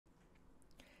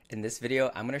In this video,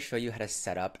 I'm going to show you how to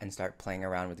set up and start playing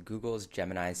around with Google's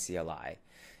Gemini CLI.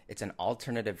 It's an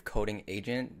alternative coding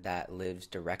agent that lives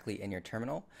directly in your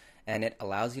terminal, and it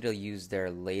allows you to use their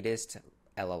latest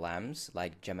LLMs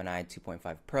like Gemini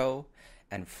 2.5 Pro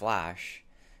and Flash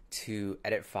to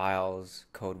edit files,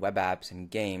 code web apps, and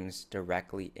games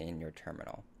directly in your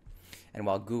terminal. And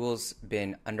while Google's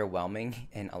been underwhelming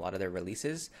in a lot of their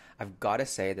releases, I've got to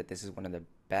say that this is one of the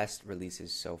best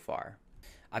releases so far.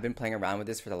 I've been playing around with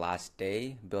this for the last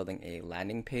day, building a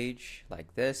landing page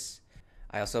like this.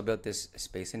 I also built this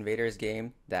Space Invaders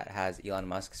game that has Elon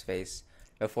Musk's face.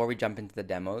 Before we jump into the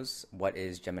demos, what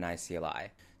is Gemini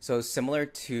CLI? So similar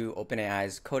to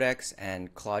OpenAI's Codex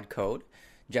and Claude Code,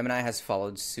 Gemini has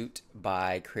followed suit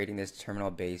by creating this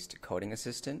terminal-based coding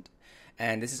assistant.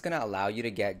 And this is going to allow you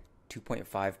to get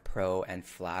 2.5 Pro and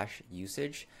Flash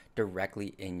usage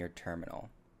directly in your terminal.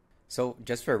 So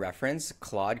just for reference,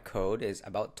 Claude Code is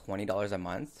about $20 a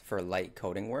month for light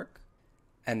coding work.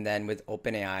 And then with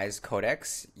OpenAI's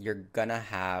Codex, you're gonna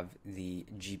have the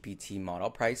GPT model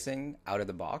pricing out of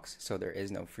the box, so there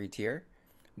is no free tier.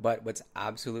 But what's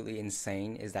absolutely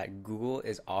insane is that Google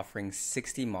is offering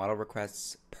 60 model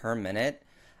requests per minute,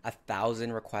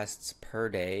 1,000 requests per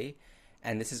day,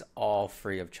 and this is all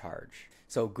free of charge.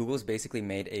 So Google's basically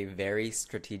made a very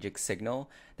strategic signal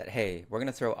that, hey, we're going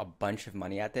to throw a bunch of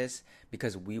money at this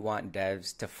because we want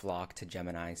devs to flock to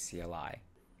Gemini CLI.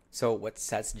 So what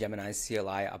sets Gemini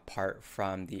CLI apart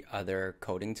from the other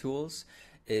coding tools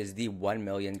is the 1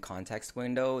 million context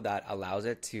window that allows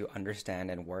it to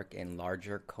understand and work in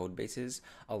larger code bases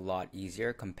a lot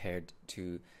easier compared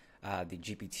to the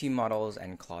GPT models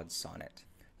and Claude Sonnet.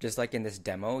 Just like in this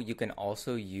demo, you can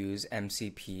also use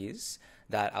MCPs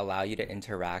that allow you to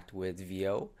interact with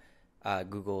VO,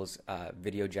 Google's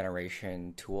video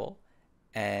generation tool,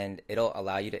 and it'll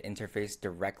allow you to interface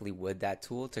directly with that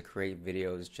tool to create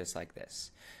videos just like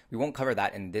this. We won't cover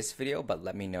that in this video, but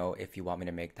let me know if you want me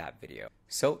to make that video.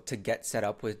 So to get set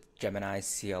up with Gemini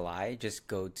CLI, just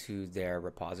go to their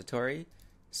repository.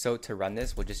 So to run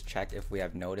this, we'll just check if we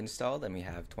have Node installed, and we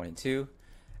have 22.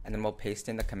 And then we'll paste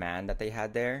in the command that they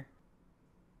had there.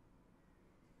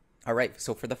 All right,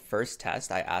 so for the first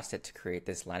test, I asked it to create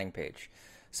this landing page.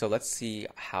 So let's see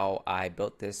how I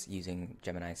built this using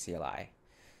Gemini CLI.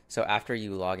 So after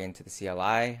you log into the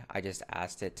CLI, I just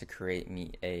asked it to create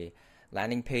me a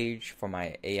landing page for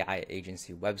my AI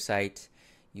agency website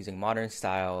using modern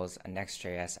styles, a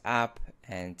Next.js app,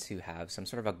 and to have some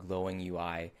sort of a glowing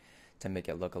UI to make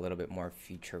it look a little bit more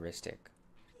futuristic.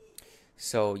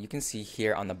 So you can see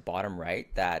here on the bottom right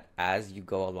that as you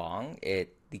go along,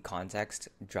 the context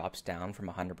drops down from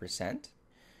 100%.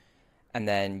 And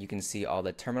then you can see all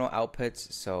the terminal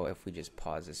outputs. So if we just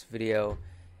pause this video,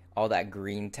 all that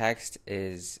green text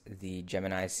is the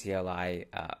Gemini CLI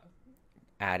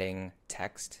adding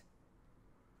text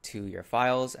to your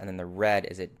files. And then the red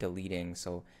is it deleting.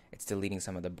 So it's deleting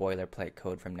some of the boilerplate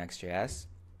code from Next.js.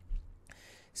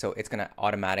 So it's going to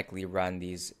automatically run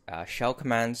these shell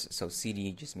commands. So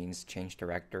cd just means change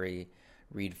directory,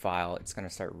 read file. It's going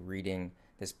to start reading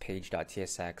this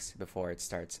page.tsx before it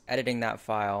starts editing that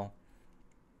file.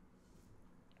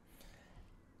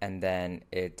 And then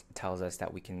it tells us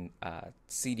that we can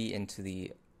cd into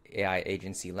the AI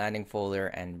agency landing folder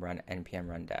and run npm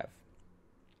run dev.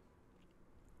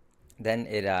 Then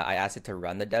I asked it to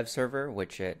run the dev server,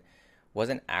 which it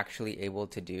wasn't actually able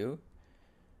to do.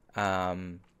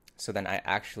 So then I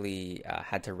actually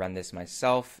had to run this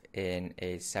myself in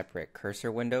a separate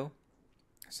cursor window.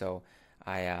 So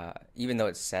I, even though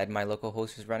it said my local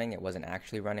host was running, it wasn't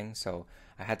actually running. So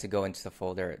I had to go into the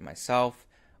folder myself,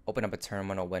 open up a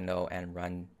terminal window, and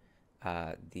run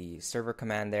the server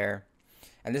command there.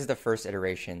 And this is the first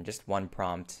iteration, just one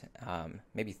prompt,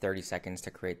 maybe 30 seconds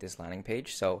to create this landing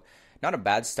page. So not a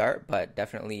bad start, but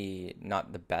definitely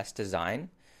not the best design.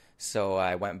 So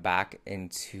I went back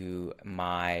into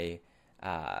my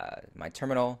my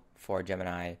terminal for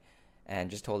Gemini and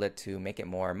just told it to make it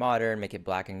more modern, make it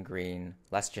black and green,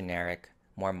 less generic,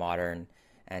 more modern,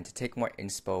 and to take more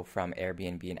inspo from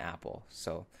Airbnb and Apple.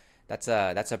 So that's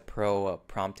a pro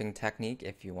prompting technique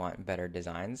if you want better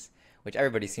designs, which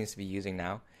everybody seems to be using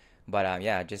now. But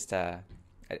yeah, just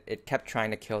it kept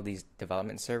trying to kill these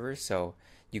development servers. So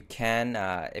you can,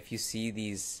 if you see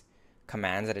these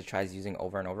commands that it tries using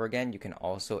over and over again, you can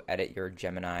also edit your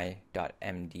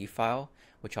Gemini.md file,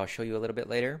 which I'll show you a little bit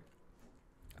later.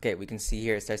 Okay, we can see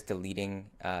here it starts deleting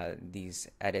these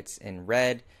edits in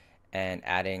red and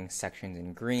adding sections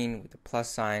in green with the plus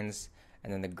signs,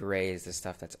 and then the gray is the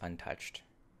stuff that's untouched.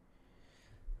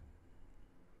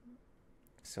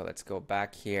 So let's go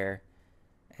back here,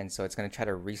 and so it's going to try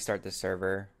to restart the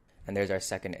server. And there's our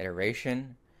second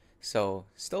iteration. So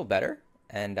still better.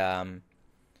 And I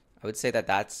would say that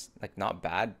that's like not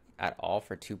bad at all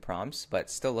for 2 prompts, but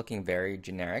still looking very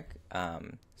generic,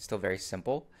 still very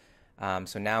simple.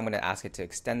 So now I'm going to ask it to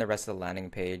extend the rest of the landing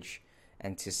page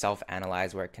and to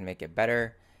self-analyze where it can make it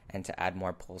better and to add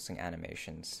more pulsing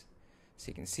animations. So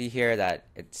you can see here that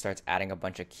it starts adding a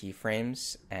bunch of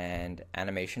keyframes and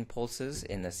animation pulses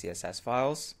in the CSS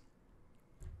files.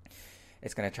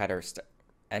 It's going to try to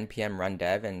npm run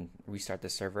dev and restart the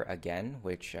server again,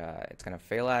 which it's going to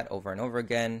fail at over and over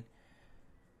again.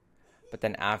 But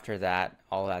then after that,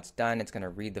 all that's done, it's going to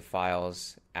read the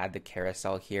files, add the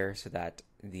carousel here so that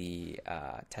the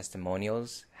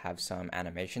testimonials have some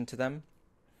animation to them.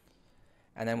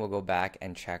 And then we'll go back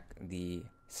and check the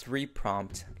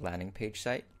 3-prompt landing page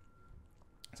site.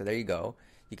 So there you go.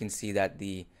 You can see that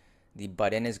the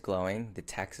button is glowing, the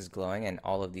text is glowing, and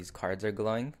all of these cards are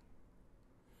glowing.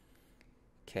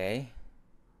 Okay.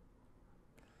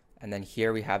 And then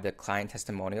here we have the client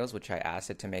testimonials, which I asked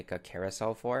it to make a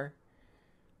carousel for.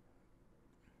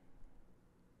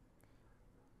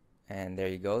 And there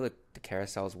you go, the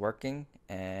carousel is working,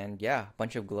 and yeah, a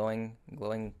bunch of glowing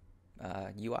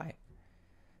UI.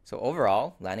 So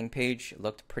overall, landing page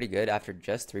looked pretty good after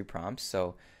just 3 prompts.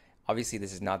 So obviously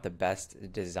this is not the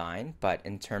best design, but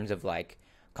in terms of like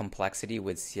complexity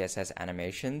with CSS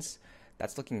animations,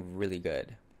 that's looking really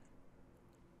good.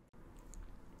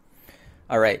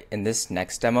 All right, in this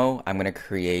next demo, I'm going to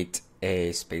create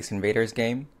a Space Invaders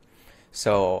game.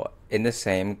 So in the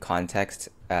same context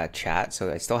chat,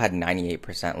 so I still had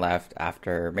 98% left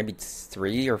after maybe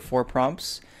 3 or 4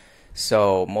 prompts.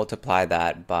 So multiply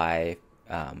that by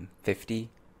 50.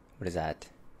 What is that?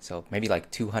 So maybe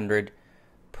like 200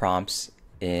 prompts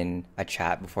in a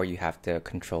chat before you have to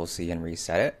Control-C and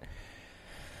reset it.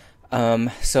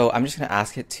 So I'm just going to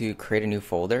ask it to create a new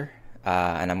folder.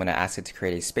 And I'm going to ask it to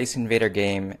create a Space Invader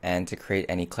game and to create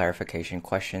any clarification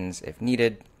questions if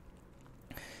needed.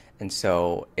 And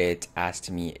so it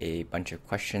asked me a bunch of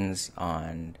questions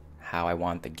on how I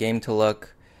want the game to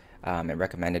look. It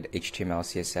recommended HTML,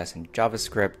 CSS, and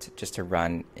JavaScript just to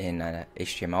run in an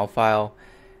HTML file.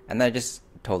 And then I just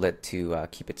told it to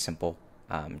keep it simple,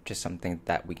 just something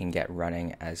that we can get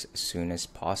running as soon as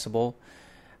possible.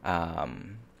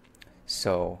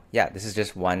 So yeah, this is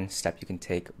just one step you can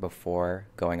take before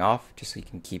going off, just so you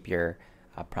can keep your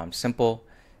prompt simple.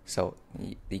 So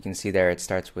you can see there it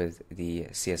starts with the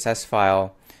CSS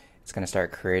file. It's going to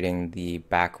start creating the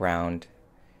background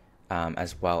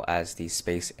as well as the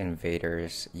Space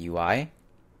Invaders UI.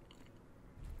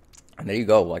 And there you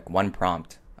go, like 1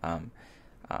 prompt.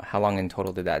 How long in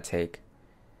total did that take?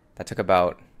 That took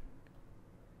about,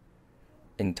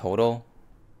 in total,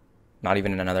 not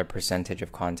even another percentage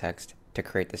of context to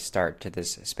create the start to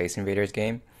this Space Invaders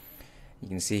game. You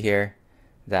can see here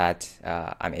that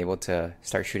I'm able to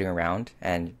start shooting around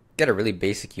and get a really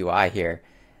basic UI here.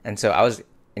 And so I was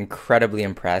incredibly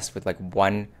impressed with like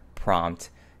 1 prompt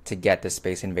to get the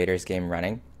Space Invaders game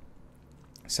running.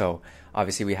 So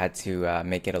obviously we had to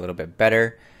make it a little bit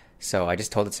better. So I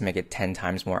just told it to make it 10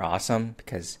 times more awesome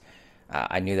because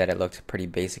I knew that it looked pretty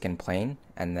basic and plain,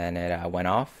 and then it went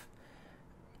off.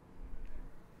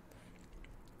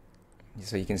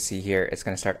 So you can see here it's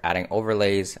going to start adding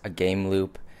overlays, a game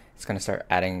loop. It's going to start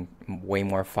adding way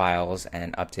more files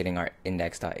and updating our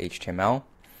index.html.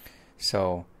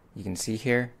 So you can see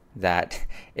here that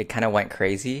it kind of went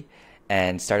crazy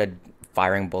and started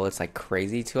firing bullets like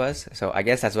crazy to us. So I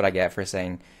guess that's what I get for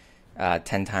saying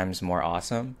 10 times more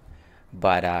awesome.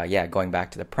 But yeah, going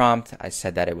back to the prompt, I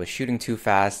said that it was shooting too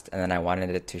fast, and then I wanted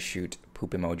it to shoot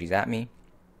poop emojis at me.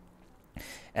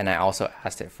 And I also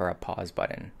asked it for a pause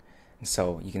button. And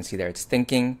so you can see there it's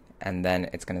thinking, and then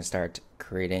it's going to start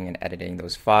creating and editing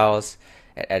those files.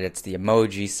 It edits the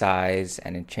emoji size,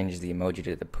 and it changes the emoji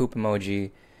to the poop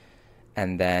emoji.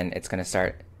 And then it's going to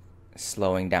start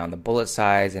slowing down the bullet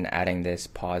size and adding this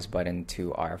pause button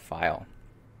to our file.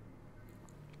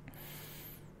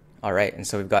 All right, and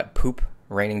so we've got poop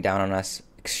raining down on us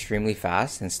extremely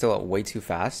fast, and still way too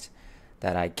fast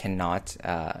that I cannot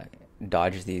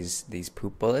dodge these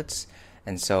poop bullets.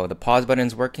 And so the pause button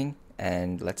is working,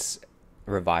 and let's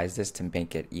revise this to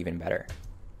make it even better.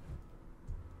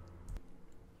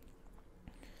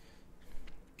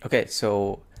 Okay,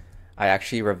 so I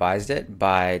actually revised it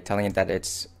by telling it that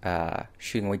it's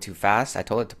shooting way too fast. I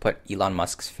told it to put Elon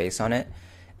Musk's face on it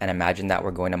and imagine that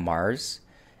we're going to Mars.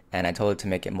 And I told it to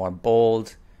make it more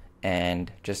bold and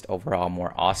just overall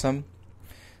more awesome.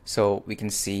 So we can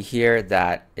see here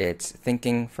that it's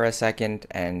thinking for a second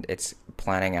and it's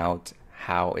planning out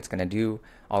how it's going to do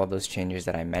all of those changes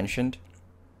that I mentioned.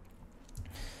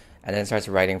 and then it starts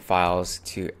writing files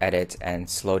to edit and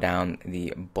slow down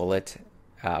the bullet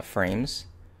frames.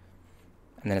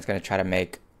 And then it's going to try to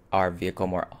make our vehicle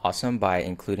more awesome by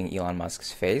including Elon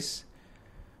Musk's face.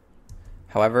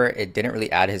 However, it didn't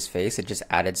really add his face, it just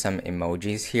added some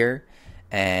emojis here.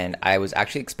 And I was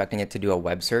actually expecting it to do a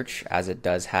web search, as it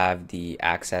does have the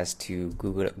access to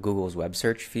Google's web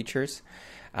search features.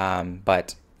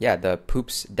 But yeah, the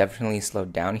poops definitely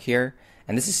slowed down here.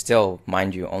 And this is still,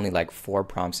 mind you, only like 4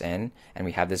 prompts in, and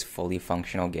we have this fully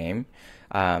functional game.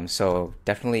 So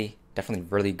definitely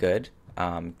really good.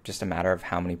 Just a matter of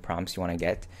how many prompts you want to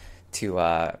get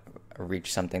to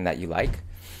reach something that you like.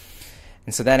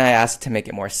 And so then I asked it to make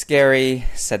it more scary,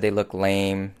 said they look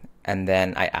lame, and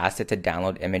then I asked it to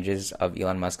download images of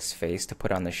Elon Musk's face to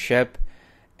put on the ship.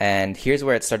 And here's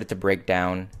where it started to break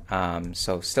down.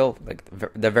 So still like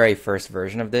the very first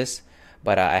version of this,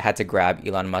 but I had to grab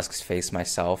Elon Musk's face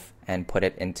myself and put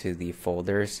it into the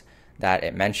folders that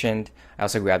it mentioned. I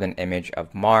also grabbed an image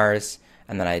of Mars,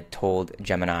 and then I told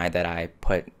Gemini that I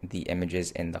put the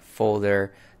images in the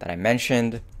folder that I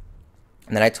mentioned.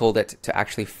 And then I told it to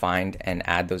actually find and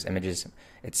add those images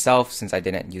itself, since I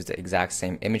didn't use the exact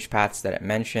same image paths that it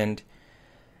mentioned.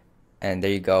 And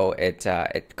there you go.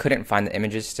 It couldn't find the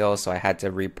images still, so I had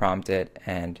to reprompt it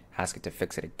and ask it to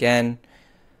fix it again.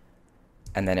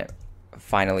 And then it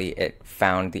finally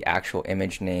found the actual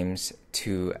image names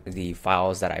to the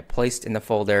files that I placed in the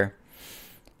folder.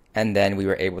 And then we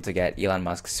were able to get Elon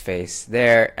Musk's face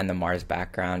there and the Mars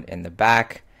background in the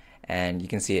back. And you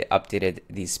can see it updated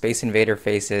these Space Invader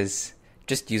faces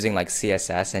just using like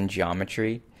CSS and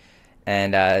geometry.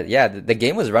 And yeah, the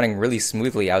game was running really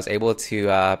smoothly. I was able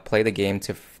to play the game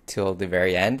till the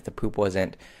very end. The poop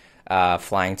wasn't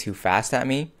flying too fast at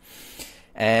me.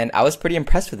 And I was pretty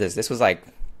impressed with this. This was like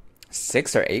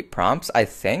 6 or 8 prompts, I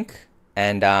think.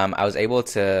 And I was able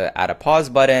to add a pause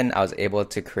button. I was able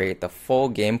to create the full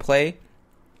gameplay.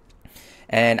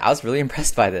 And I was really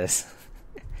impressed by this.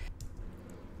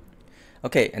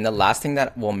 Okay, and the last thing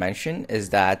that we'll mention is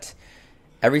that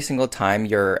every single time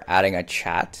you're adding a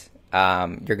chat,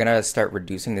 you're going to start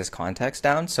reducing this context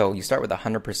down. So you start with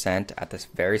 100% at the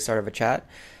very start of a chat.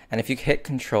 And if you hit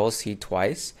Control-C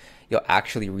twice, you'll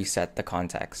actually reset the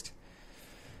context.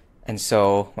 And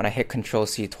so when I hit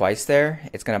Control-C twice there,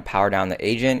 it's going to power down the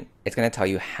agent. It's going to tell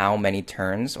you how many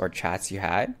turns or chats you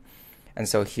had. And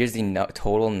so here's the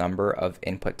total number of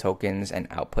input tokens and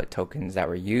output tokens that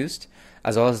were used,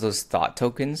 as well as those thought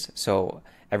tokens. So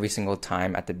every single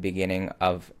time at the beginning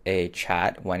of a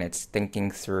chat, when it's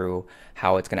thinking through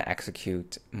how it's going to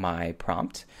execute my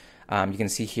prompt, you can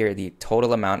see here the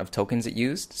total amount of tokens it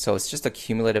used. So it's just a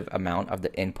cumulative amount of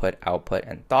the input, output,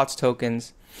 and thoughts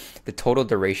tokens, the total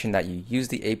duration that you use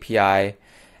the API,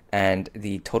 and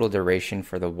the total duration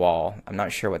for the wall. I'm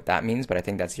not sure what that means, but I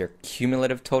think that's your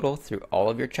cumulative total through all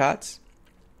of your chats.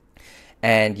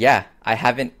 And yeah, I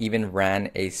haven't even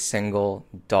ran a single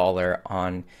dollar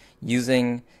on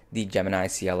using the Gemini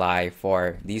CLI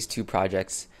for these 2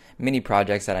 projects, mini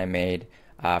projects that I made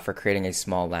for creating a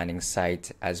small landing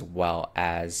site, as well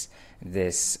as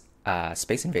this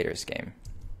Space Invaders game.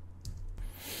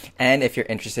 And if you're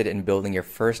interested in building your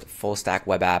first full stack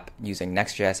web app using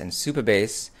Next.js and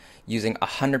Supabase, using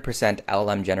 100%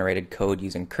 LLM generated code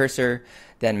using Cursor,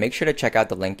 then make sure to check out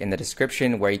the link in the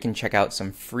description, where you can check out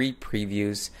some free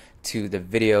previews to the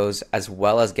videos, as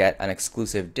well as get an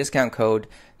exclusive discount code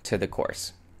to the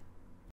course.